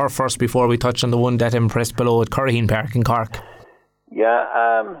on her first before we touch on the one that impressed below at Curraheen Park in Cork.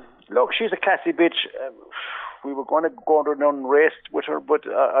 Yeah, look, she's a classy bitch. We were going to go on and race with her, but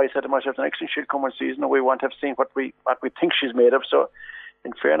I said to myself, the next thing she'll come on season, and we want to have seen what we think she's made of. So,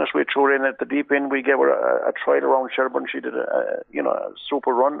 in fairness, we threw her in at the deep end. We gave her a trial around Shelburne. She did a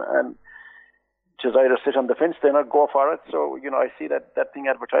super run, and just either sit on the fence then or go for it. So, you know, I see that thing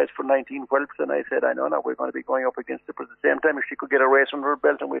advertised for 19 whelps, and I said, I know now we're going to be going up against it, but at the same time, if she could get a race under her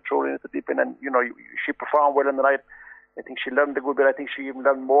belt and we throw her in at the deep end, and, you know, she performed well in the night. I think she learned a good bit. I think she even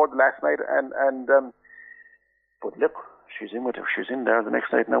learned more last night, and but look, she's in there the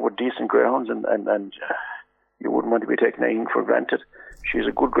next night now with decent greyhounds, and you wouldn't want to be taking anything for granted. She's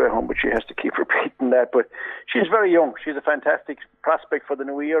a good greyhound, but she has to keep repeating that. But she's very young. She's a fantastic prospect for the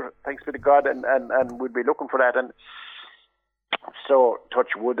new year, thanks be to God, and we'd be looking for that. And so, touch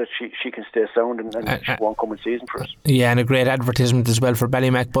wood that she can stay sound and she won't come in season for us. Yeah, and a great advertisement as well for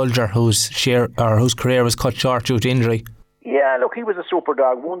Ballymac Bulger, whose career was cut short due to injury. Yeah, look, he was a super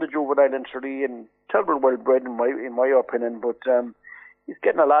dog. Won the juvenile in Tralee, and terrible well bred in my opinion, but he's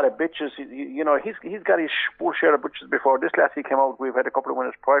getting a lot of bitches. He's got his full share of bitches before. This last he came out, we've had a couple of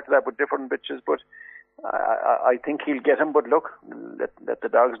winners prior to that with different bitches, but I think he'll get him. But look, let the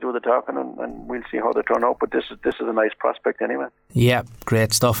dogs do the talking, and we'll see how they turn out. But this is a nice prospect anyway. Yeah,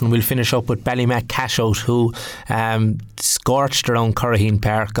 great stuff. And we'll finish up with Ballymac Cashout, who scorched around Curraheen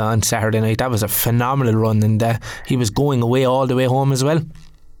Park on Saturday night. That was a phenomenal run, and he was going away all the way home as well.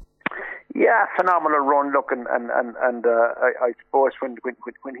 Yeah, phenomenal run. Look, and I suppose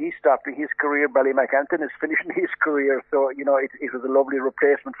when he stopped his career, Ballymac Anton is finishing his career. So it was a lovely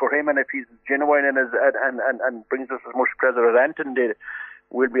replacement for him. And if he's genuine and brings us as much pleasure as Anton did,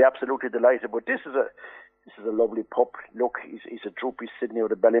 we'll be absolutely delighted. But this is a lovely pup. Look, he's a droopy Sydney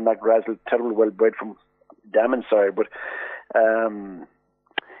with a Ballymac Razzle, terrible well bred from Damonshire, but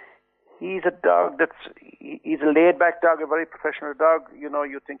he's a dog he's a laid back dog, a very professional dog.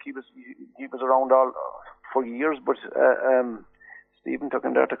 You think he was around all for years, but Stephen took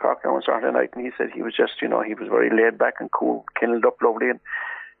him there to Cork on Saturday night, and he said he was just, he was very laid back and cool, kennelled up lovely, and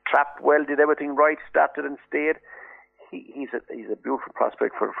trapped well, did everything right, started and stayed. He's a beautiful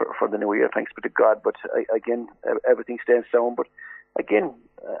prospect for the new year, thanks be to God. But again, everything stays sound. But again,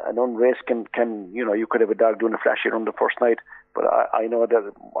 an unrace can you could have a dog doing a flashy run the first night. But I know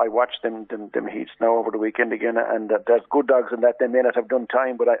that I watched them heats now over the weekend again, and that there's good dogs in that. They may not have done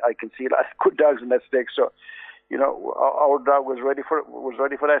time, but I can see a lot of good dogs in that stake. So, our dog was ready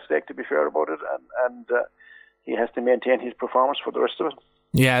for that stake, to be fair about it, and he has to maintain his performance for the rest of it.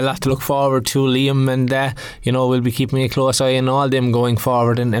 Yeah, a lot to look forward to, Liam, and we'll be keeping a close eye on all them going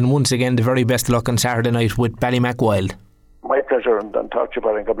forward. And once again, the very best of luck on Saturday night with Ballymac Wild. My pleasure, and talk to you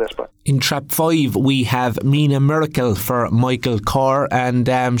about it. God bless you. In Trap 5 we have Mina Miracle for Michael Corr,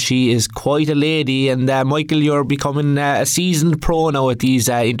 and she is quite a lady. And Michael, you're becoming a seasoned pro now at these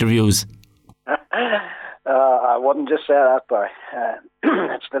interviews. I wouldn't just say that, but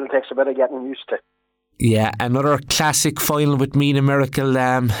it still takes a bit of getting used to. Yeah, another classic final with Mina Miracle.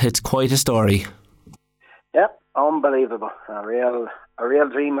 It's quite a story. Yep, unbelievable. A real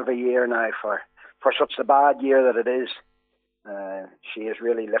dream of a year now for such a bad year that it is. She has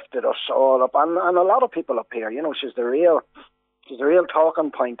really lifted us all up, and a lot of people up here. She's the real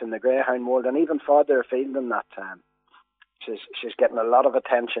talking point in the greyhound world, and even further afield than that. She's getting a lot of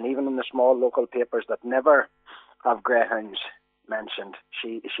attention, even in the small local papers that never have greyhounds mentioned.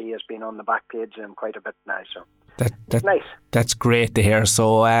 She has been on the back page quite a bit now. So It's nice. That's great to hear.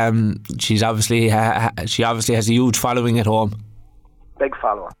 So she obviously has a huge following at home. Big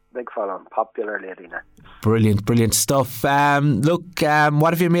following, popular lady now. Brilliant stuff. Look,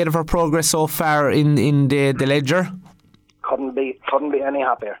 what have you made of her progress so far in the ledger? Couldn't be any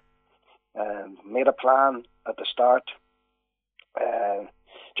happier. Made a plan at the start,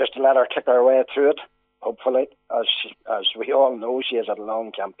 just to let her kick her way through it. Hopefully, as we all know, she has had a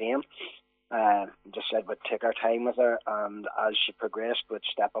long campaign. Just said we'd take our time with her, and as she progressed, we'd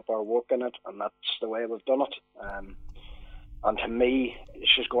step up our work in it, and that's the way we've done it. And to me,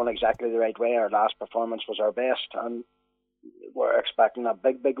 she's going exactly the right way. Our last performance was our best, and we're expecting a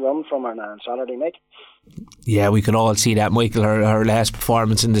big run from her now on Saturday night. Yeah, we can all see that, Michael. Her last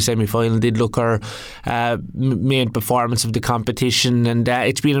performance in the semi-final did look her main performance of the competition, and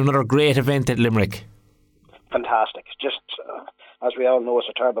it's been another great event at Limerick. Fantastic. Just, as we all know, it's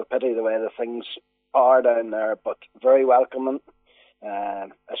a terrible pity the way the things are down there, but very welcoming.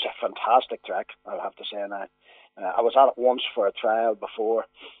 It's a fantastic track, I'll have to say now. I was at it once for a trial before,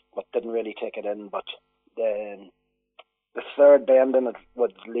 but didn't really take it in. But the third bend in it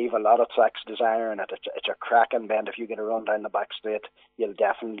would leave a lot of tracks desiring it. It's a cracking bend. If you get a run down the back straight, you'll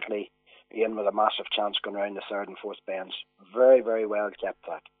definitely be in with a massive chance going around the third and fourth bends. Very, very well kept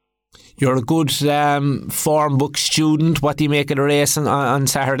track. You're a good form book student. What do you make of the race on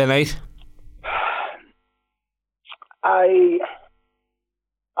Saturday night?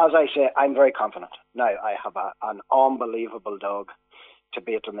 As I say, I'm very confident. Now, I have an unbelievable dog to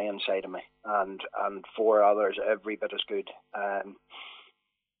beat on the inside of me, and 4 others every bit as good.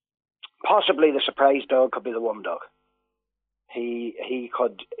 Possibly the surprise dog could be the One Dog. He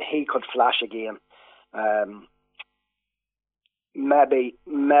could flash again.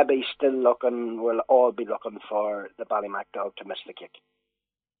 Maybe still looking. We'll all be looking for the Ballymac dog to miss the kick.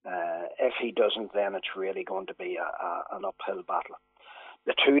 If he doesn't, then it's really going to be an uphill battle.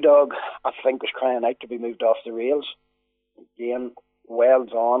 The 2 Dog, I think, was crying out to be moved off the rails. Again, well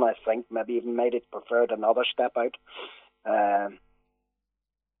done, I think. Maybe even made it preferred another step out.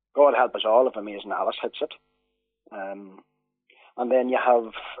 God help us all if Amazing Alice hits it. And then you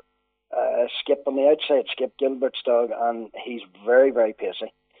have Skip on the outside, Skip Gilbert's dog, and he's very, very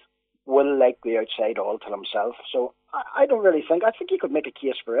pacey. Will like the outside all to himself. So I don't really think... I think he could make a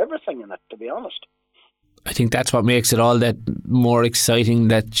case for everything in it, to be honest. I think that's what makes it all that more exciting,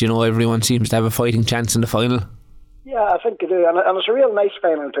 that, you know, everyone seems to have a fighting chance in the final. Yeah, I think you do, and it's a real nice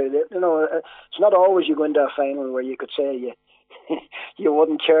final too. You know, it's not always you go into a final where you could say you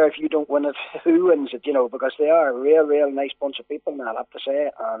wouldn't care if you don't win it, who wins it, you know, because they are a real nice bunch of people now, I'll have to say,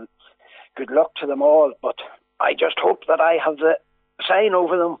 and good luck to them all. But I just hope that I have the sign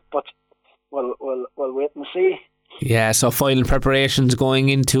over them, but we'll wait and see. Yeah, so final preparations going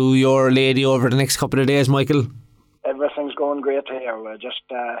into your lady over the next couple of days, Michael? Everything's going great here. We're just,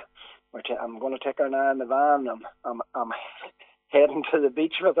 I'm going to take her now in the van. I'm heading to the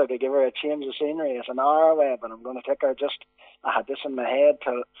beach with her to give her a change of scenery. It's an hour away, but I'm going to take her I had this in my head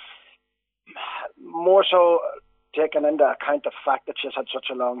till more so taking into account the fact that she's had such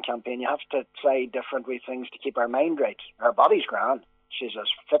a long campaign. You have to try different wee things to keep her mind right. Her body's grand. She's as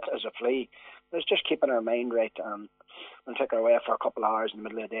fit as a flea. It's just keeping her mind right, and we'll take her away for a couple of hours in the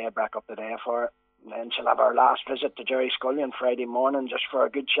middle of the day, back up the day for her. And then she'll have her last visit to Jerry Scullion Friday morning just for a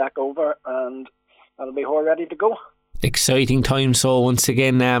good check over, and that'll be her ready to go. Exciting time, so once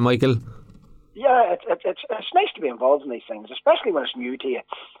again, Michael. Yeah, it's nice to be involved in these things, especially when it's new to you.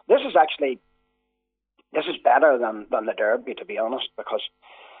 This is better than the Derby, to be honest, because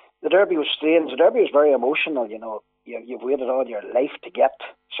the Derby was strange. The Derby was very emotional, you know. You've waited all your life to get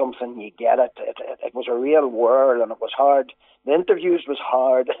something, you get it. It was a real whirl, and it was hard. The interviews was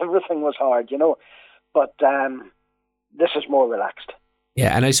hard, everything was hard, you know. But this is more relaxed.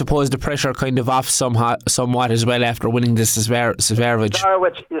 Yeah, and I suppose the pressure kind of off somewhat as well after winning the Severovich.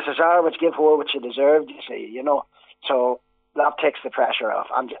 The Severovich gave her what she deserved, you see, you know. So that takes the pressure off,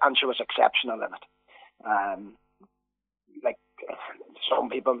 and she was exceptional in it. Like some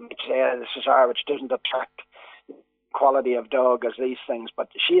people might say, the Severovich doesn't attract quality of dog as these things, but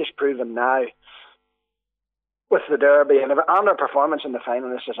she has proven now with the Derby and her performance in the final,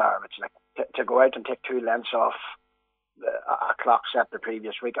 this is Severovich, like to go out and take 2 lengths off a clock set the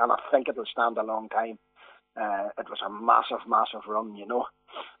previous week, and I think it'll stand a long time. It was a massive run, you know.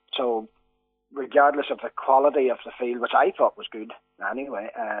 So regardless of the quality of the field, which I thought was good anyway,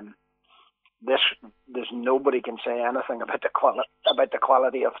 there's nobody can say anything about the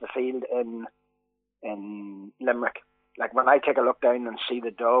quality of the field in Limerick. Like when I take a look down and see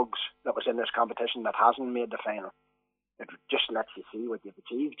the dogs that was in this competition that hasn't made the final, it just lets you see what you've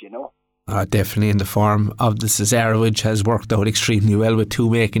achieved, you know. Definitely, in the form of the Cesara, which has worked out extremely well with 2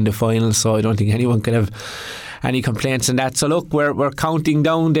 making the final, so I don't think anyone can have any complaints on that. So look, we're counting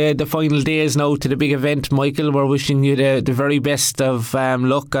down the final days now to the big event, Michael. We're wishing you the very best of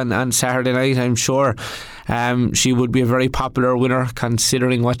luck on Saturday night. I'm sure she would be a very popular winner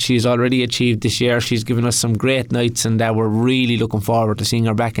considering what she's already achieved this year. She's given us some great nights, and we're really looking forward to seeing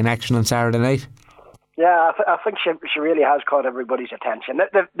her back in action on Saturday night. Yeah, I think she really has caught everybody's attention.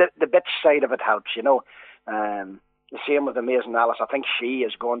 The bitch side of it helps, you know. The same with Amazing Alice. I think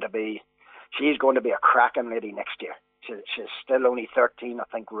she's going to be a cracking lady next year. She's still only 13, I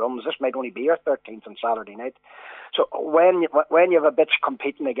think, runs. This might only be her 13th on Saturday night. So when you have a bitch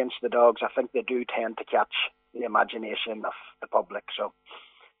competing against the dogs, I think they do tend to catch the imagination of the public. So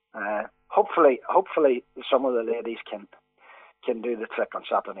hopefully some of the ladies can do the trick on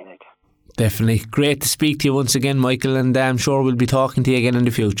Saturday night. Definitely. Great to speak to you once again, Michael, and I'm sure we'll be talking to you again in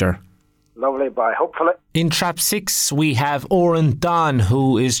the future. Lovely, bye. Hopefully. In Trap 6, we have Oran Don,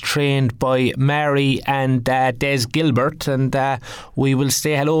 who is trained by Mary and Des Gilbert, and we will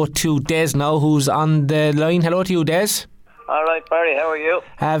say hello to Des now, who's on the line. Hello to you, Des. All right, Barry, how are you?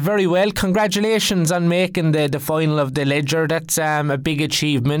 Very well. Congratulations on making the final of the Ledger. That's a big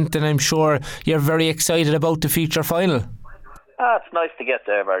achievement, and I'm sure you're very excited about the feature final. It's nice to get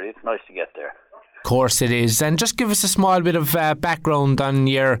there, Barry. It's nice to get there. Of course it is. And just give us a small bit of background on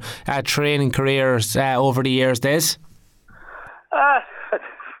your training careers over the years, Des. We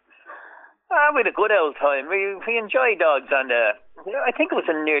had a good old time. We enjoy dogs, and I think it was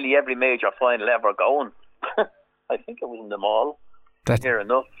in nearly every major final ever going. I think it was in them all. Fair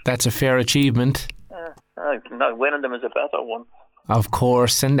enough. That's a fair achievement. Not winning them is a better one. Of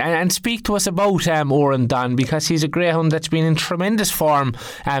course, and speak to us about Oran Don, because he's a greyhound that's been in tremendous form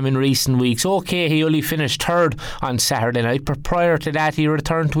in recent weeks. Okay, he only finished 3rd on Saturday night, but prior to that he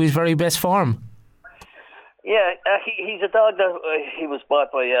returned to his very best form. Yeah, he's a dog that he was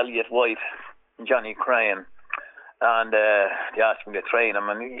bought by Elliot White and Johnny Crane, and they asked me to train him,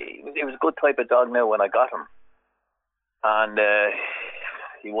 and he was a good type of dog now when I got him. And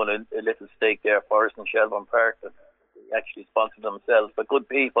he won a little stake there for us in Shelbourne Park. Actually sponsored themselves, but good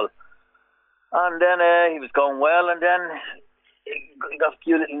people. And then he was going well, and then he got a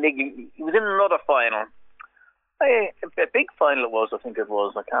few little niggy. He was in another final. A big final it was, I think it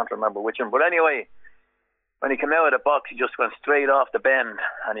was. I can't remember which one. But anyway, when he came out of the box, he just went straight off the bend,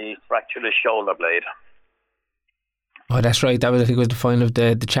 and he fractured his shoulder blade. Oh, that's right. That was, I think, it was the final of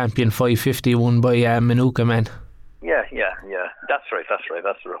the Champion 550 won by Manuka, man. Yeah. That's right. That's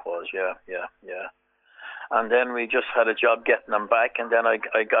what it was. Yeah. And then we just had a job getting him back, and then I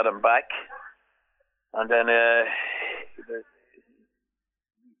got him back. And then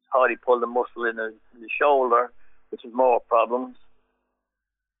thought he pulled a muscle in his shoulder, which is more problems.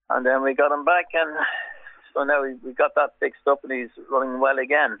 And then we got him back, and so now we got that fixed up, and he's running well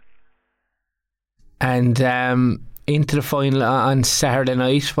again. And into the final on Saturday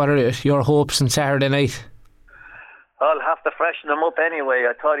night, what are your hopes on Saturday night? I'll have to freshen him up anyway.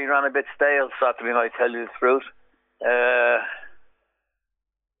 I thought he ran a bit stale Saturday night, tell you the truth. I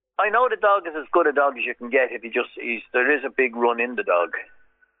know the dog is as good a dog as you can get if there is a big run in the dog.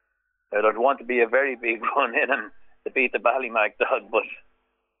 There'd want to be a very big run in him to beat the Ballymac dog, but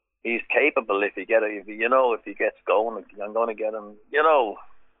he's capable if he gets going. I'm going to get him,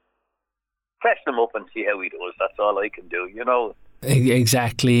 freshen him up and see how he does. That's all I can do,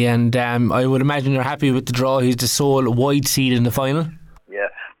 Exactly, and I would imagine you're happy with the draw. He's the sole wide seed in the final. Yeah,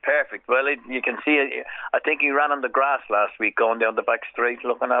 perfect. Well, you can see it. I think he ran on the grass last week going down the back straight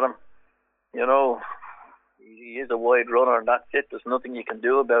looking at him. He is a wide runner, and that's it. There's nothing you can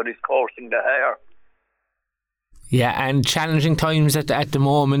do about his coursing the hare. Yeah, and challenging times at the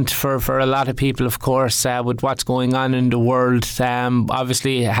moment for a lot of people, of course, with what's going on in the world.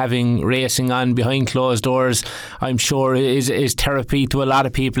 Obviously, having racing on behind closed doors, I'm sure, is therapy to a lot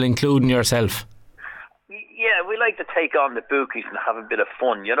of people, including yourself. Yeah, we like to take on the bookies and have a bit of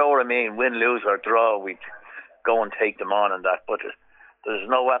fun. You know what I mean? Win, lose or draw, we go and take them on and that. But there's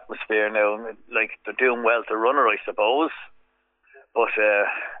no atmosphere now. Like, they're doing well to runner, I suppose. But,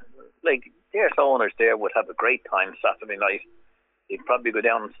 there's owners there would have a great time Saturday night. They'd probably go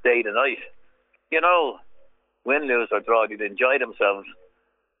down and stay the night. Win, lose or draw, they'd enjoy themselves.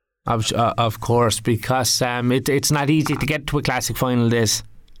 Of course, because it's not easy to get to a classic final this.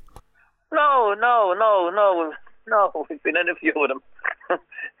 No. We've been in a few of them.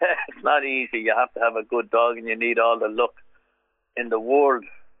 It's not easy. You have to have a good dog, and you need all the luck in the world.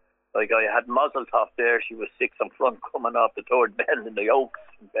 Like I had Mazeltov there, she was 6 in front coming off the third bend in the Oaks,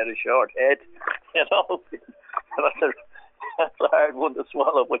 better short head. That's a hard one to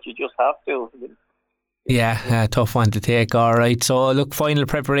swallow, but you just have to. Yeah, tough one to take. All right. So, look, final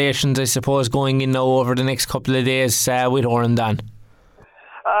preparations, I suppose, going in now over the next couple of days with Oran Dan.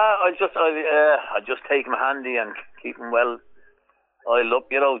 I just take him handy and keep him well oiled up,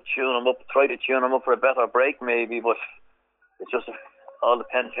 tune him up, try to tune him up for a better break maybe, but it just all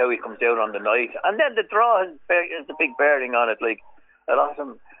depends how he comes out on the night. And then the draw is a big bearing on it. Like, a lot of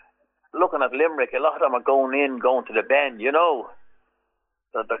them, looking at Limerick, a lot of them are going to the bend,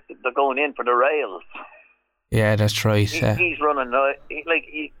 They're going in for the rails. Yeah, that's right. He's running,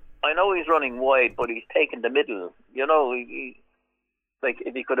 I know he's running wide, but he's taking the middle,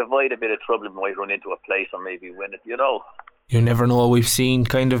 if he could avoid a bit of trouble, he might run into a place or maybe win it, You never know. We've seen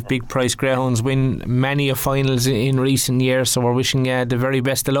kind of big price greyhounds win many of finals in recent years, so we're wishing the very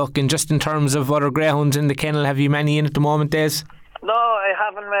best of luck. And just in terms of other greyhounds in the kennel, have you many in at the moment, Des? No, I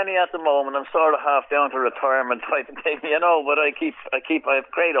haven't many at the moment. I'm sort of half down to retirement type of thing, but I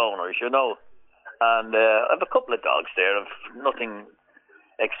have great owners, and I have a couple of dogs there. I've nothing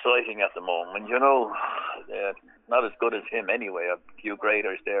exciting at the moment, not as good as him anyway. I have a few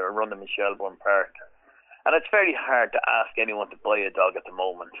graders there. I run them in Shelbourne Park. And it's very hard to ask anyone to buy a dog at the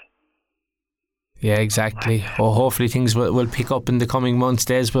moment. Yeah, exactly. Well, hopefully things will pick up in the coming months,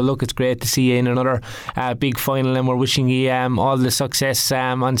 Des. Well, look, it's great to see you in another big final, and we're wishing you all the success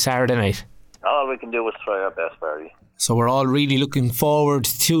on Saturday night. All we can do is try our best, Barry. So we're all really looking forward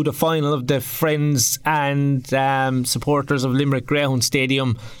to the final of the friends and supporters of Limerick Greyhound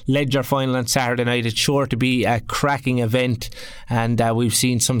Stadium Ledger final on Saturday night. It's sure to be a cracking event, and we've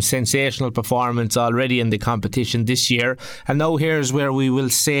seen some sensational performance already in the competition this year. And now here's where we will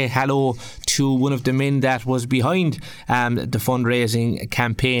say hello to one of the men that was behind the fundraising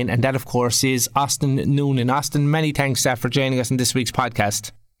campaign, and that of course is Austin Noonan. Austin, many thanks for joining us in this week's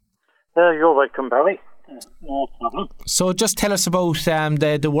podcast. You're welcome, Barry. No problem. So just tell us about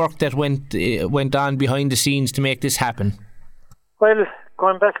the work that went on behind the scenes to make this happen. Well,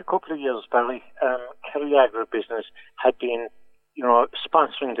 going back a couple of years, Barry, Kerry Agribusiness had been,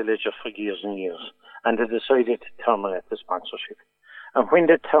 sponsoring the Ledger for years and years, and they decided to terminate the sponsorship. And when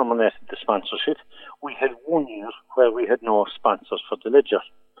they terminated the sponsorship, we had 1 year where we had no sponsors for the Ledger.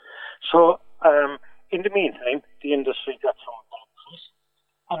 So, in the meantime, the industry got some boxes,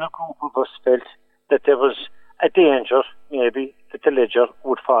 and a group of us felt that there was a danger, maybe, that the Ledger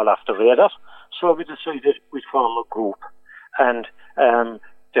would fall off the radar. So we decided we'd form a group and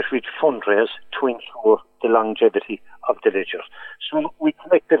that we'd fundraise to ensure the longevity of the Ledger. So we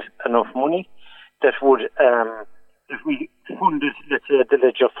collected enough money that would that we funded, let's say, the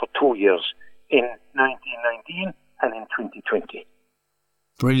Ledger for 2 years in 1919 and in 2020.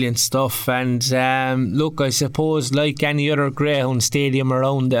 Brilliant stuff. And look, I suppose like any other greyhound stadium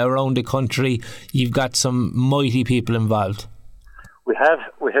around the country, you've got some mighty people involved. We have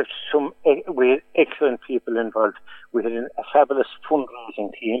some excellent people involved. We had a fabulous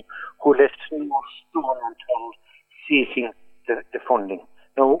fundraising team who left no stone unturned seeking the funding.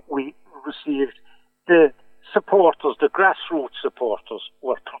 Now, we received the supporters, the grassroots supporters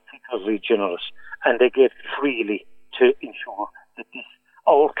were particularly generous, and they gave freely to ensure that this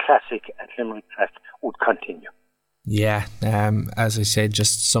old classic at Limerick Track would continue. Yeah, as I said,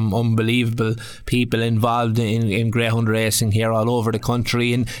 just some unbelievable people involved in greyhound racing here all over the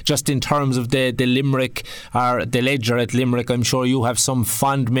country. And just in terms of the Limerick, or the Ledger at Limerick, I'm sure you have some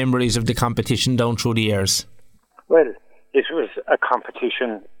fond memories of the competition down through the years. Well, it was a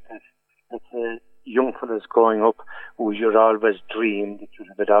competition that young fellas growing up who you'd always dream that you'd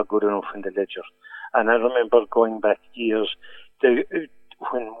have a dog good enough in the Ledger. And I remember going back years,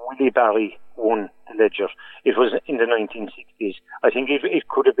 when Willie Barry won the Ledger, it was in the 1960s. I think it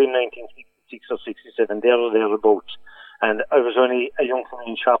could have been 1966 or 67, there or thereabouts. And I was only a young fellow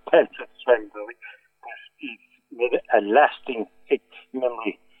in sharp pants at the time, but it made a lasting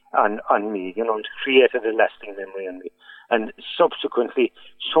memory on me. It created a lasting memory on me. And subsequently,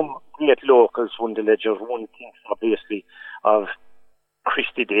 some great locals won the Ledger. One thinks, obviously, of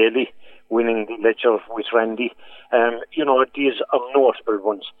Christy Daly winning the Ledger with Randy. These are notable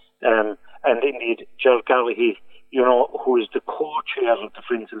ones. And indeed, Gerald Gallagher, who is the co-chair of the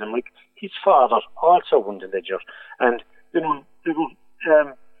Friends of Limerick, his father also won the Ledger. And,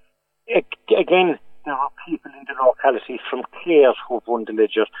 again, there are people in the locality from Clare who've won the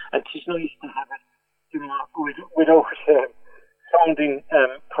Ledger, and it's nice to have it, without sounding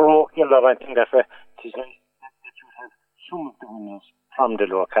parochial or anything that way. It's nice that you have some of the winners from the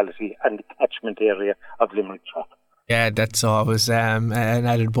locality and the catchment area of Limerick Track. Yeah, that's always an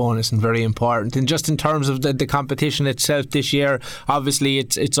added bonus and very important. And just in terms of the competition itself this year, obviously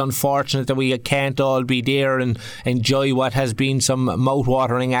it's unfortunate that we can't all be there and enjoy what has been some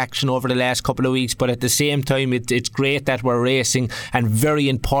mouth-watering action over the last couple of weeks. But at the same time, it's great that we're racing, and very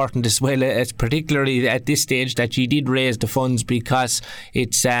important as well, as particularly at this stage, that you did raise the funds, because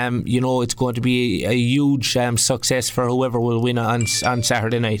it's it's going to be a huge success for whoever will win on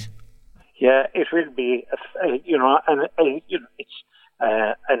Saturday night. Yeah, it will be, it's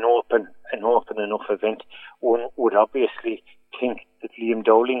an open enough event. One would obviously think that Liam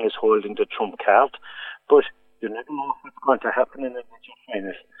Dowling is holding the trump card, but you never know what's going to happen in the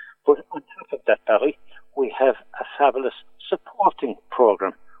final. But on top of that, Barry, we have a fabulous supporting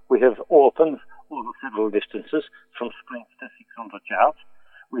programme. We have opens over several distances, from sprints to 600 yards.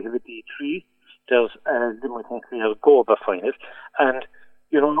 We have a D3. There's a Limerick and Clare Goba final, and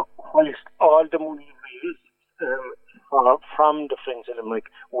whilst all the money raised from the Friends of Limerick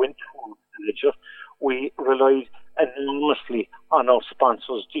went towards the Ledger, we relied enormously on our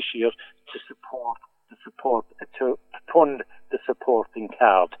sponsors this year to fund the supporting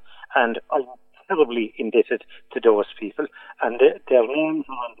card. And I'm terribly indebted to those people, and their names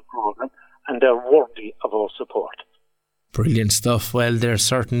are on the programme, and they're worthy of our support. Brilliant stuff. Well, there's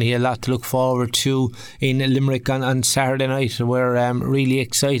certainly a lot to look forward to in Limerick on Saturday night. We're really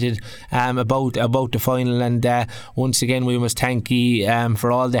excited about the final, and once again we must thank you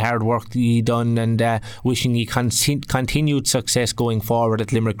for all the hard work you done, and wishing you continued success going forward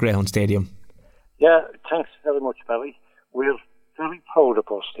at Limerick Greyhound Stadium. Yeah, thanks very much, Barry. We're very proud of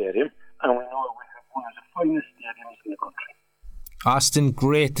our stadium, and we know we have one of the finest stadiums in the country. Austin,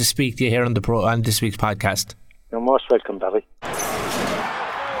 great to speak to you here on this week's podcast. You're most welcome, Barry.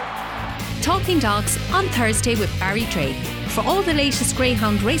 Talking Dogs on Thursday with Barry Drake. For all the latest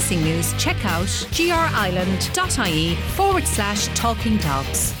greyhound racing news, check out grireland.ie/talking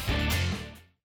dogs.